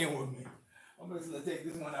you playing with me. I'm just gonna take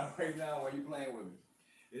this one out right now while you playing with me.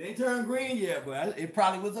 It ain't turned green yet, but it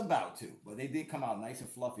probably was about to. But they did come out nice and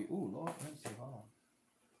fluffy. Ooh, Lord, let me see. Hold on.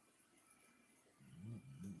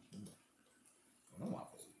 Them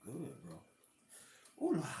waffles are good, bro.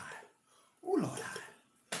 Ooh, Lord. Ooh, Lord.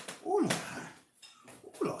 Ooh, Lord.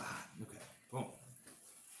 Ooh, Lord. Okay, boom.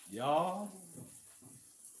 Y'all.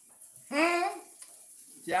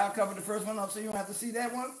 See how I covered the first one up so you don't have to see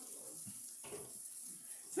that one?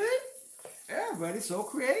 See? Everybody's so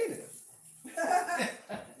creative.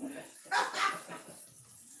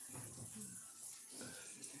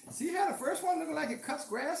 See how the first one looked like it cuts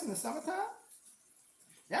grass in the summertime?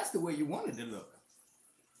 That's the way you want it to look.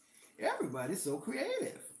 Everybody's so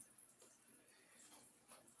creative.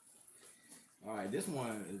 All right, this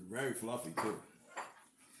one is very fluffy too.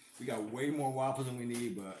 We got way more waffles than we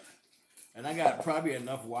need, and I got probably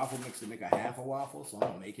enough waffle mix to make a half a waffle, so I'm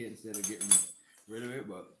gonna make it instead of getting rid of it.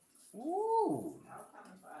 But ooh,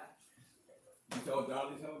 you told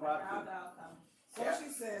Darlene something about it? So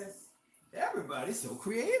she says. Everybody's so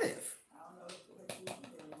creative.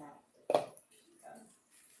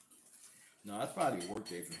 No, that's probably a work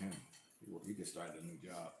day for him. He could start a new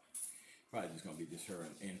job. Probably just gonna be just her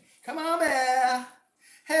and come on, Bear.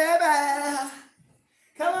 Hey, Bear.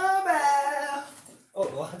 Come on, Bear. Oh,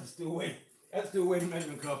 Lord, I just threw away. I just threw away the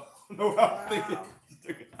measurement cup. No, I'm thinking.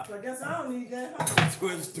 So I guess I don't need that. Huh?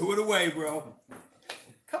 Just threw it away, bro.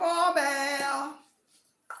 Come on, Bear.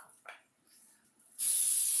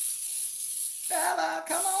 Bella,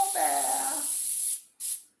 come on, Bear.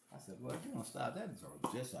 I said, well, if you don't stop that, it's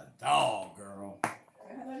just a dog, girl.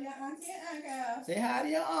 Hello, your auntie and uncle. Say hi to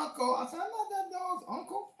your uncle. I said, I'm not that dog's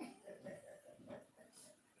uncle.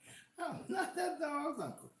 I'm not that dog's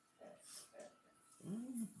uncle.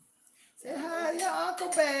 Say hi to your Uncle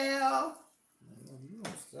Bell. You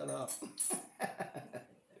don't shut up.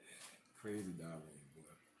 Crazy Darlene,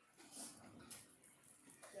 boy.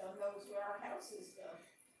 Y'all knows where our house is, though.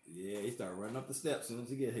 Yeah, he started running up the steps as soon as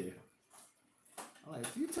he get here. I'm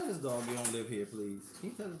like, can you tell this dog you don't live here, please? Can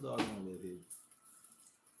you tell this dog you don't live here?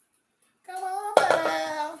 Come on,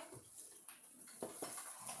 Bell.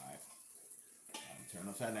 All right. Turn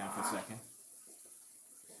upside down for a second.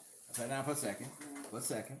 Upside down for a second. For a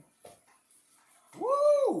second.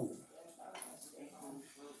 Woo!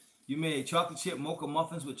 You made chocolate chip mocha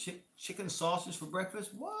muffins with chicken sausage for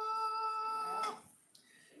breakfast? What?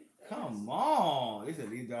 Come on. They said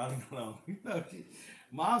leave Darlene alone.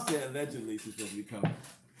 Mom said allegedly she's supposed to be coming.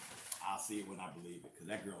 I'll see it when I believe it, because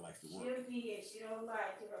that girl likes to work. She'll be here. She don't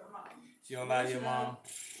lie to her mom. She don't lie to your mom?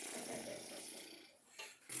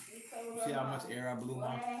 See how much air I blew on?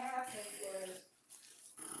 What happened was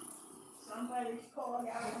somebody called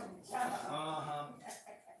out on the job. Uh-huh.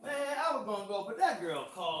 Man, I was going to go, but that girl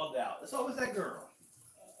called out. It's always that girl.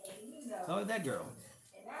 And you know, It's always that girl.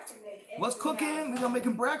 and I can make What's extra cooking? hours. We're going to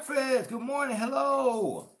making breakfast. Good morning.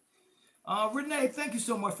 Hello. Renee, thank you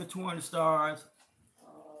so much for 200 stars.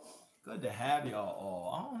 Good to have y'all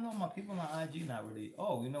all. I don't know, my people on IG not really.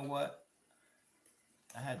 Oh, you know what?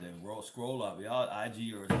 I had to scroll up. Y'all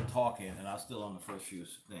IG are talking, and I was still on the first few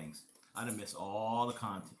things. I done missed all the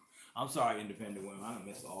content. I'm sorry, independent women. I done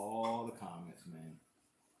missed all the comments, man.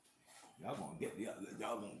 Y'all gonna get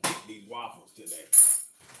these waffles today.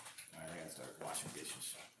 All right, I gotta start washing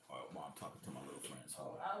dishes. While I'm talking to my little friends.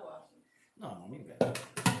 Oh, I wasn't. No, you got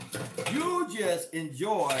it. You just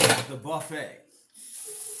enjoy the buffet.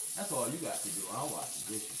 That's all you got to do. I'll wash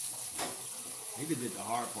the dishes. You did the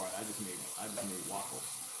hard part. I just made waffles.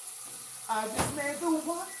 I just made the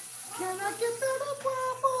waffles. Can I get the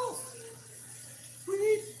waffles?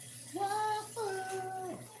 Sweet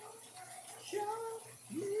waffles. Show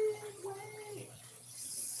me the way.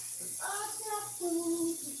 I got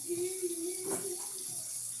food to eat.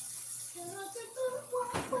 Can I get the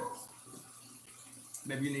waffles?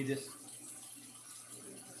 Maybe you need this.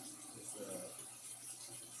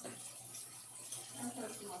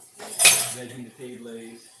 Veggie potato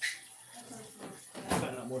glaze.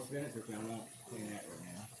 Cutting up more spinach, or I won't clean that right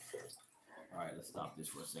now. All right, let's stop this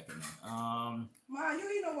for a second. Ma, you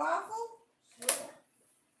eating a waffle? Sure.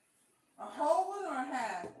 A whole one or a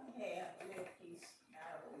half? Yeah, a little piece.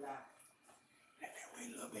 Not a lot. Wait a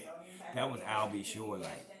little bit. That was Albie Shore,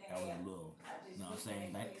 like that was a little. You know what I'm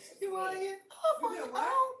saying? Like, you want to get up on your own,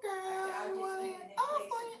 girl? You want to get up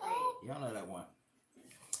on your own? Y'all know that one.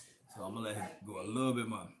 So I'm gonna let him go a little bit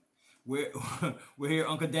more. We're here,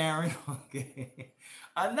 Uncle Darren. Okay.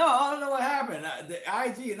 I don't know what happened. The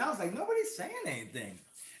IG, and I was like, nobody's saying anything.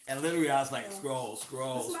 And literally, I was like, scroll. It's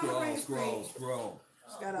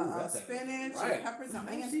got a spinach, right. peppers, and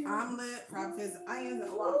onions, omelet, fried potatoes, onions,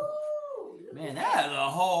 and waffle. Man, that is a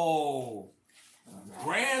whole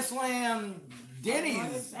Grand Slam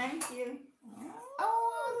Denny's. Thank you. I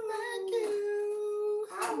want to thank you.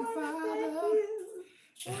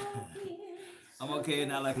 I'm okay,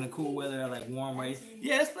 not like in the cool weather, I like warm race.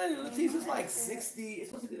 Yeah, it's plenty of Latif. It's like 60. It's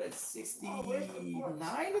supposed to be like 69 today,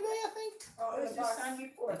 I think. Oh, it's just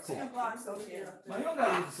Sunday 14. No, you don't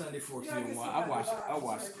gotta use the Sunday 14 one.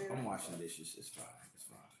 I'm washing dishes. It's fine.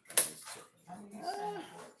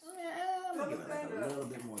 I'm gonna give it like a little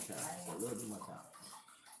bit more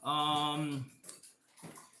time.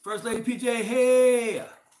 First Lady PJ, hey.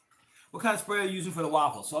 What kind of spray are you using for the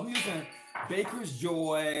waffles? So I'm using Baker's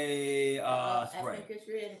Joy spray. I think it's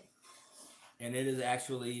ready. And it is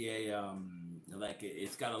actually a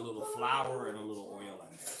it's got a little flour and a little oil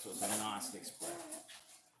in there, so it's a non-stick spray.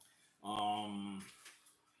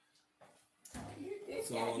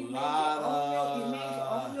 So a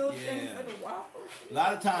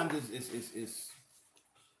lot of times it's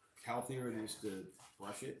healthier just to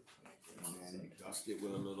brush it and then dust it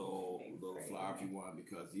with a little flour if you want,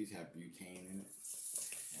 because these have butane in it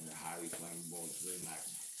and they're highly flammable. It's really not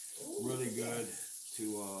really good to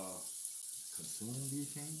consume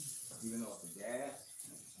butane, even though it's a gas.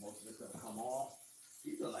 Most of it's gonna come off.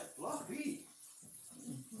 These are like fluffy.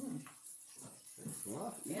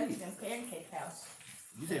 Fluffy. Yeah, it's in Pancake House.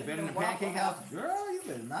 You said better than Pancake House? Girl, you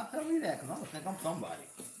better not tell me that, because I'm going to think I'm somebody.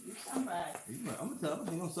 You somebody. I'm going to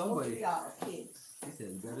think I'm somebody. Y'all kids. He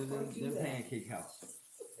said better than Pancake House.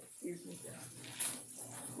 Excuse me.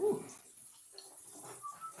 Whew.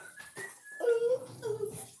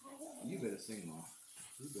 You better sing, Mom.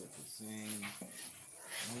 You better sing.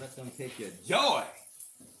 Don't let them take your joy.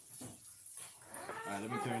 All right, let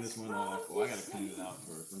me turn this one off. Oh, I got to clean it out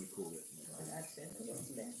first. Let me cool it.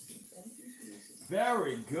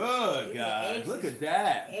 Very good, guys. Look at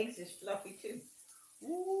that. Eggs is fluffy too.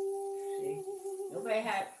 Ooh. Nobody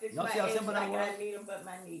had fixed Y'all my see how eggs simple that like was? I need them, but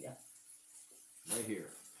my Nita. Right here.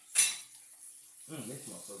 They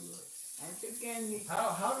smell so good. And again, you.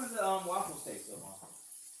 How did the waffles taste, though, Mom?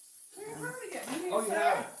 Oh, you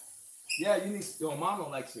have? Yeah, you need. Oh, Mom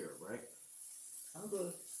don't like syrup, right? I'm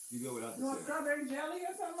good. You go without the You want syrup. strawberry jelly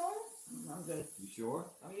or something on it? I'm good. You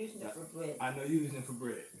sure? I'm using it for bread. I know you're using it for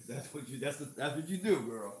bread. That's what you do,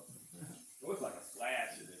 girl. It looks like a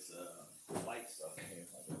splash of this light stuff in here.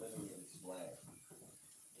 Like a literally splash.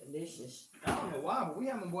 Delicious. I don't know why, but we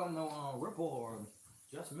haven't bought no Ripple or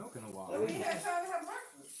Just Milk in a while. We had time to have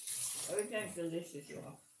breakfast. Everything's delicious,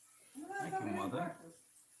 y'all. Thank you, Mother.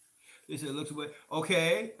 They said it looks away.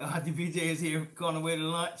 Okay, the BJ is here on the way to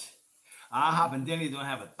lunch. I hop in Denny's, don't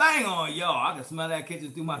have a thing on, y'all. I can smell that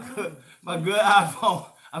kitchen through my good iPhone.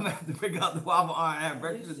 I'm gonna have to pick out the waffle iron and have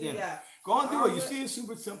breakfast at dinner. Go on through it. You see, it's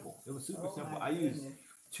super simple. It was super simple. I used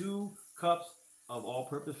 2 cups of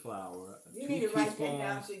all-purpose flour. You need to write that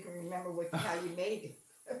down so you can remember how you made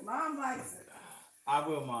it. Mom likes it. I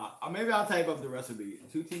will, Mom. Maybe I'll type up the recipe.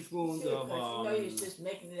 2 teaspoons of. You know you're just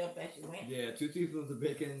making it up as you went. Yeah, 2 teaspoons of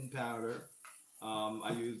baking powder.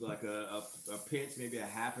 I use like a pinch, maybe a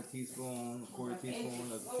half a teaspoon, a quarter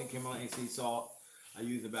teaspoon of pink Himalayan sea salt. I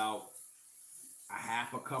use about a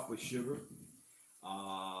half a cup of sugar,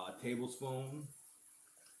 a tablespoon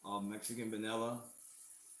of Mexican vanilla.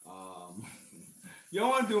 You don't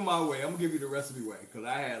want to do it my way. I'm gonna give you the recipe way, because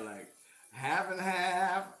I had like half and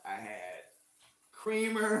half. I had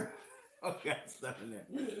creamer. Oh, got stuff in there.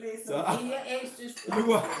 So your eggs just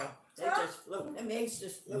float. They just float. Them eggs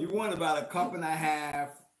just float. You want about a cup and a half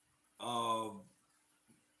of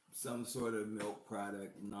some sort of milk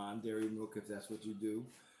product, non-dairy milk, if that's what you do.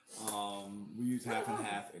 We use half and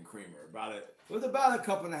half in creamer. It was about a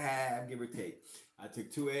cup and a half, give or take. I took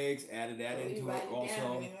 2 eggs, added that into it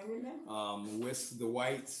also. Whisked the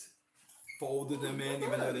whites, folded them in,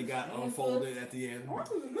 even though they got unfolded at the end,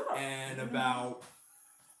 and about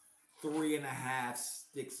 3.5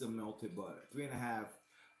 sticks of melted butter. 3.5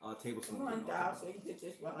 tablespoons.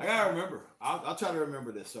 I gotta remember. I'll try to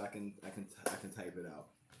remember this so I can type it out.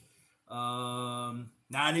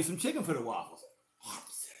 Now I need some chicken for the waffles.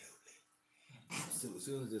 Absolutely. So as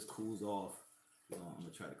soon as this cools off, I'm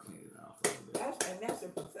gonna try to clean it off a little bit. That's a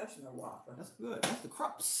professional waffle. That's good. That's the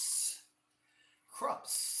crups.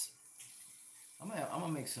 I'm gonna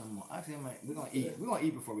make some more. Actually, we're gonna eat. We're gonna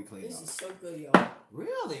eat before we clean This up. is so good, y'all.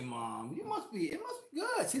 Really, Mom? It must be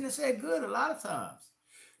good. She didn't say good a lot of times.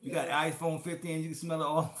 You got iPhone 15. You can smell it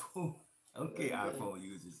all food. Okay, iPhone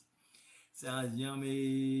users. Sounds yummy.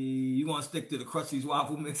 You want to stick to the Krusty's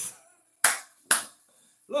waffle mix?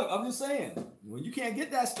 Look, I'm just saying. When you can't get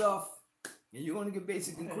that stuff, and you only get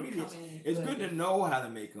basic ingredients, it's good to know how to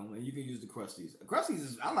make them, and you can use the Krusty's.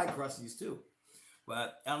 I like Krusty's too,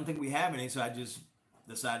 but I don't think we have any, so I just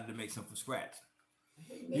decided to make some from scratch.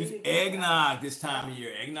 Use eggnog this time of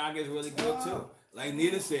year. Eggnog is really good too. Like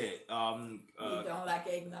Nita said, you don't like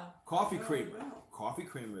eggnog? Coffee creamer. Coffee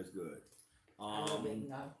creamer is good. I love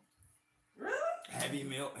eggnog. Really? Heavy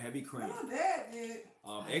milk, heavy cream. My dad did.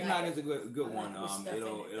 Eggnog is a good one.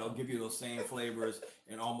 It'll give you those same flavors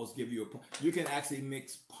and almost give you you can actually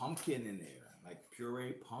mix pumpkin in there, like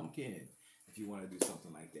puree pumpkin, if you want to do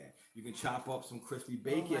something like that. You can chop up some crispy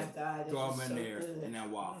bacon, throw them in there, and that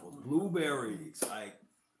waffles. Blueberries, like.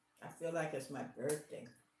 I feel like it's my birthday.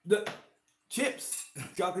 The chips,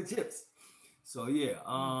 chocolate chips. So yeah,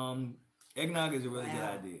 eggnog is a really good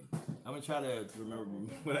idea. I'm gonna try to remember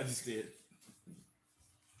what I just did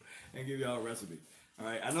and give y'all a recipe. All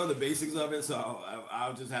right, I know the basics of it, so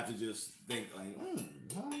I'll just have to just think like,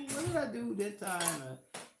 what did I do this time?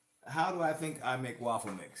 How do I think I make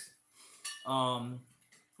waffle mix?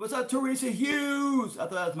 What's up, Teresa Hughes? I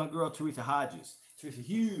thought that was my girl, Teresa Hodges. Teresa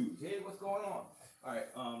Hughes. Hey, what's going on? All right,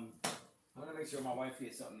 I'm gonna make sure my wife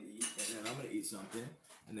gets something to eat, and then I'm gonna eat something,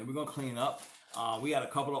 and then we're gonna clean up. We got a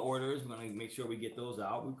couple of orders. We're gonna make sure we get those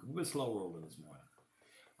out. We've been slow rolling this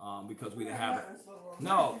morning because we didn't have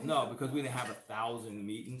because we didn't have 1,000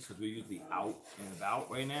 meetings because we're usually out and about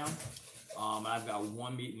right now. I've got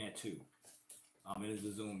one meeting at 2. It is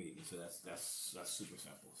a Zoom meeting, so that's super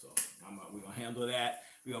simple. So we're gonna handle that.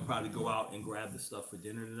 We're gonna probably go out and grab the stuff for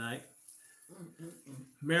dinner tonight.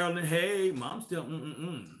 Marilyn, hey, Mom still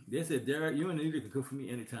They said, Derek, you and Anita can cook for me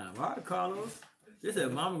anytime. All right, Carlos. They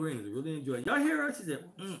said, Mama Green is really enjoying. Y'all hear her? She said,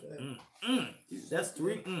 That's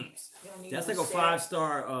 3 That's like a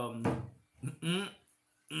 5-star You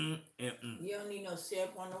don't need no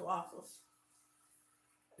syrup on the waffles.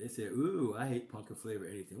 They said, ooh, I hate pumpkin flavor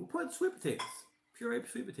anything. We'll put sweet potatoes, puree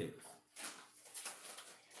sweet potatoes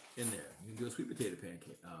in there. You can do a sweet potato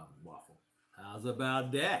pancake waffle. How's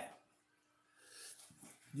about that?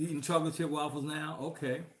 You eating chocolate chip waffles now?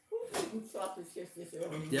 Okay. Chocolate chips this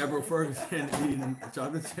early. Deborah Ferguson eating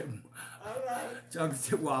chocolate chip. All right. Chocolate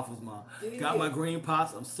chip waffles, Mom. Got my green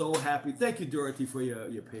pots. I'm so happy. Thank you, Dorothy, for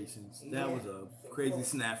your patience. That was a crazy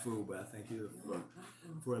snafu, but I thank you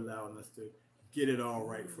for allowing us to get it all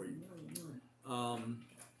right for you.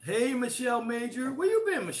 Hey, Michelle Major. Where you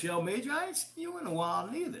been, Michelle Major? I ain't seen you in a while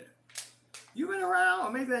neither. You been around?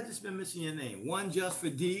 Or maybe I just been missing your name. One just for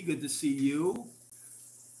D. Good to see you.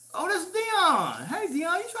 Oh, that's Dion. Hey,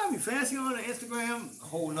 Dion, you trying to be fancy on the Instagram? A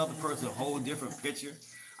whole nother person, a whole different picture.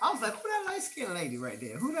 I was like, who that light-skinned lady right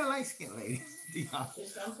there? Who that light-skinned lady? Dion.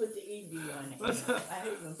 Just don't put the ED on it. What's up?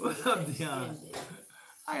 What's up, Dion?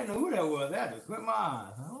 I didn't know who that was. That just quit my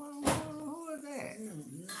eyes. Who is that?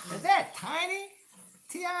 Is that Tiny?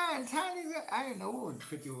 T.I. and Tiny? I didn't know who the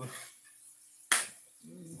picture was.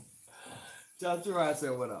 Just I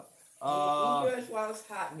said, what up? While it's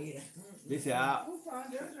hot, Nita. They said,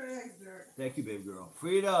 thank you, baby girl.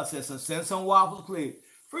 Frida says, send some waffles, please.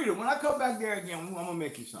 Frida, when I come back there again, I'm gonna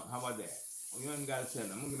make you something. How about that? Well, you ain't gotta send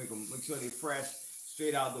them. I'm gonna make sure they're fresh,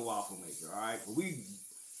 straight out the waffle maker. All right. But we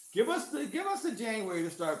give us the January to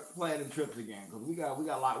start planning trips again because we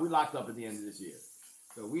locked up at the end of this year,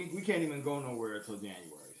 so we can't even go nowhere until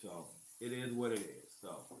January. So it is what it is.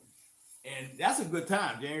 So. And that's a good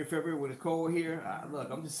time, January, February, when it's cold here.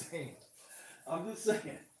 Look, I'm just saying. Let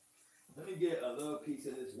me get a little piece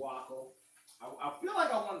of this waffle. I feel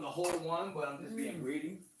like I wanted the whole one, but I'm just being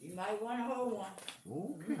greedy. You might want a whole one.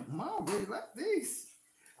 Okay, Mom, really like these.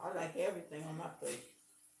 I like everything on my plate.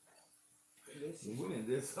 We done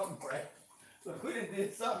did something right. Look, we done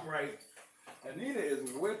did something right. Anita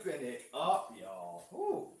is whipping it up, y'all.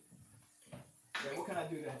 Ooh. Okay, what can I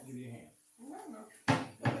do to give you a hand? I don't know.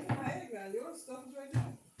 Your stuff is right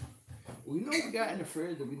there. Well, you know we got in the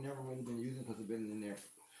fridge that we never really been using because we've been in there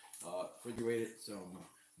refrigerated some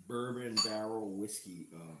bourbon barrel whiskey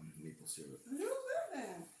maple syrup. Use that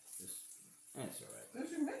then. That's all right.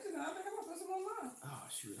 Since you mentioned it, I think I'm gonna put some on mine. Oh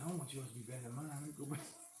shoot, I don't want yours to be better than mine. Let me go back.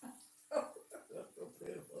 That's so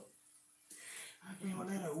pitiful. I can't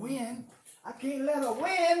let her win. I can't let her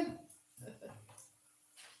win.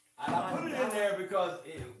 I put it in there because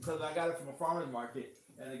I got it from a farmer's market,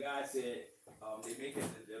 and the guy said they make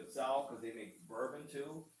it themselves because they make bourbon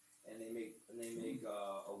too, and they make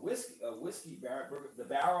a whiskey barrel. The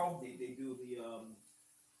barrel they do the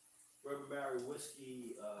bourbon barrel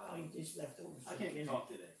whiskey. You just left over. I can't talk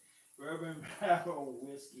today. Bourbon barrel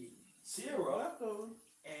whiskey syrup,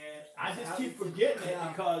 and I just keep forgetting it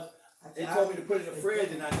because they told me to put it in the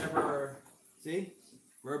fridge, and I never see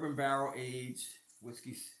bourbon barrel aged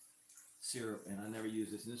whiskey syrup, and I never use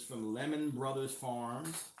this. And this is from Lemon Brothers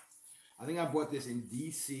Farms. I think I bought this in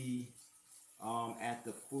DC at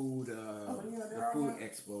the food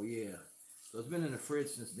expo. Yeah, so it's been in the fridge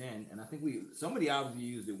since then, and I think somebody obviously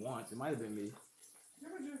used it once. It might have been me.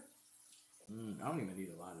 I don't even need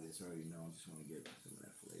a lot of this. I already know. I just want to get some of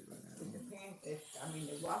that flavor in there. The pancakes,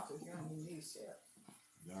 the waffles, you don't even need syrup.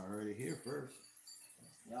 Y'all heard it here first.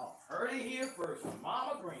 Y'all heard it here first from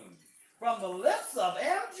Mama Green. From the lips of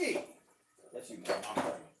MG. That's you,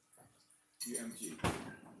 Mama Green. You MG.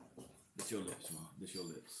 That's your lips, Mom. That's your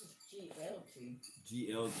lips. GLG.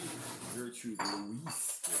 GLG. Gertrude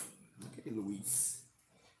Louise Green. Okay, Louise.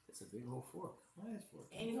 That's a big old fork. What is fork?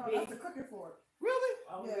 That's a cooking fork. Really?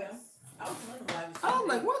 Oh, yes. yeah. I was wondering why I was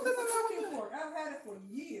like, what's a cooking fork? I've had it for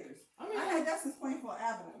years. I had that since Plainfield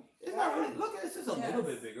Avenue. It's not really. Look at this. It's a little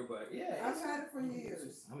bit bigger, but yeah. I've had it for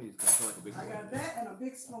years. I'm used to like a big. I got that and a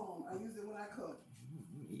big spoon. I use it when I cook.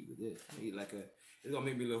 Eat with this. Eat like a. It's gonna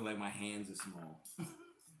make me look like my hands are small.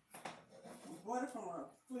 Bought it from a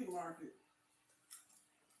flea market.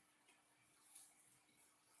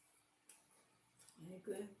 Ain't it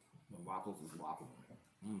good? The waffles is waffling.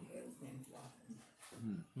 Everything's waffling.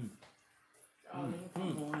 Come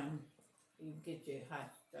on. You get your hot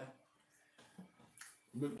stuff.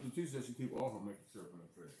 But the teacher says she keep all her making syrup in the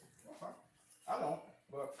fridge. Okay. I don't,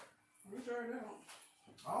 but We sure don't.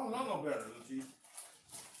 I don't know no better, Latif.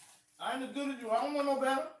 I ain't as good as you. I don't know no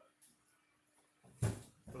better. I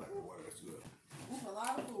feel like the water is good. That's a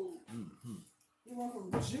lot of food. You went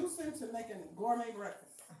from juicing to making gourmet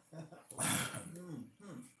breakfast.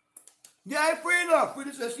 Yeah, hey, Frida.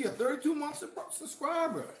 Frida says she a 32-month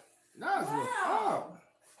subscriber. Nice. Wow.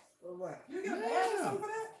 For what? You get a badge or something for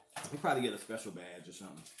that? You probably get a special badge or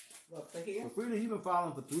something. What, for here? For Frida, you've been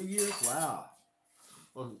following for 3 years? Wow.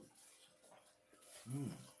 Oh.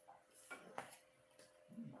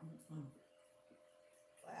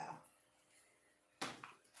 Wow.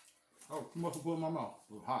 Oh, too much to put in my mouth.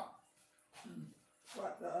 It was hot.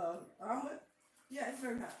 What, the omelet? Yeah, it's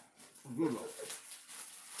very hot. Good though.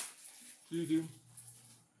 See you.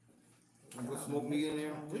 And put smoked meat in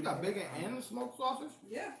there. You got bacon and the smoked sausage?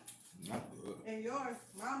 Yeah. Not good. And yours,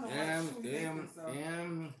 mom don't And like bacon, so.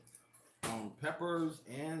 peppers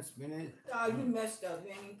and spinach. Oh, you messed up.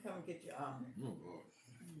 You ain't even come and get your omelet.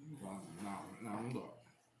 Oh, God. No, look.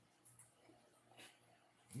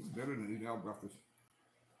 It's better than eating out breakfast.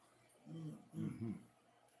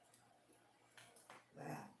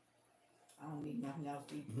 Wow. I don't need nothing else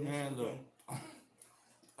to eat. Man, look.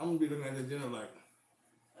 I'm going to be looking at the dinner like.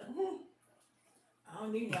 I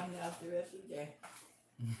don't need nothing else the rest of the day.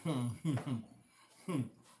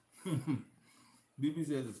 BB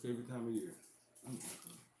says it's favorite time of year. I'm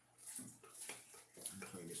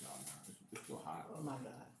trying to get out now. It's so hot. Oh my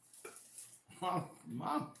God.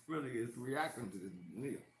 Mom really is reacting to this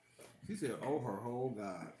meal. She said, "Oh her whole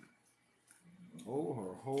God, oh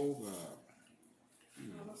her whole God."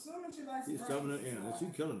 I'm assuming she likes She's breakfast. shoving it in, and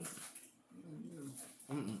she's killing it.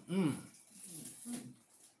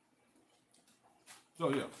 So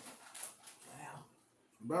yeah, Wow.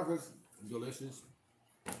 breakfast delicious.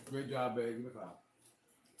 Great job, baby. Look out.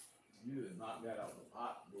 You did knock that out the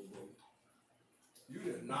pot, boo boo. You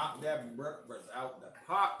did knock that breakfast out the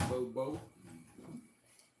pot, boo boo.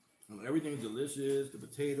 And everything's delicious. The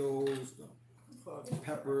potatoes, the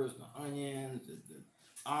peppers, the onions, the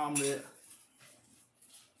omelet.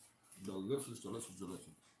 Delicious, delicious,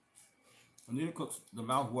 delicious. Launita cooks the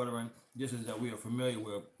mouth-watering dishes that we are familiar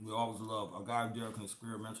with. We always love. A guy Derek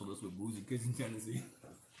experimentalist with boozy kitchen tendency.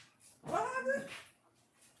 What happened?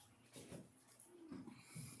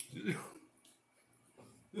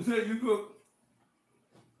 You said you cook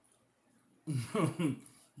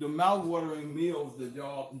the mouth-watering meals that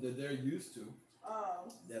they're used to,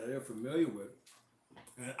 that they're familiar with,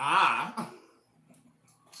 and I,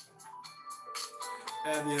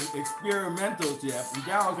 as the experimental chef, and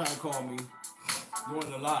Daryl's trying to call me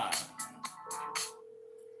during the live.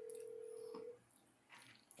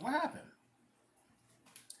 What happened?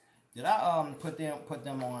 Did I put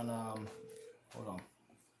them on hold on.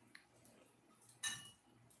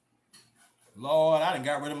 Lord, I done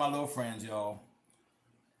got rid of my little friends, y'all.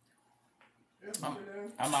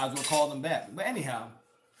 I might as well call them back. But anyhow,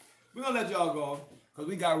 we're gonna let y'all go because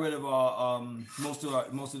we got rid of our most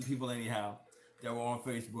of the people anyhow that were on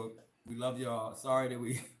Facebook. We love y'all. Sorry that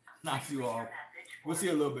we knocked you off. We'll see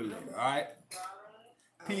you a little bit later. All right.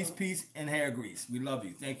 Peace, and hair grease. We love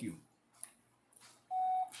you. Thank you.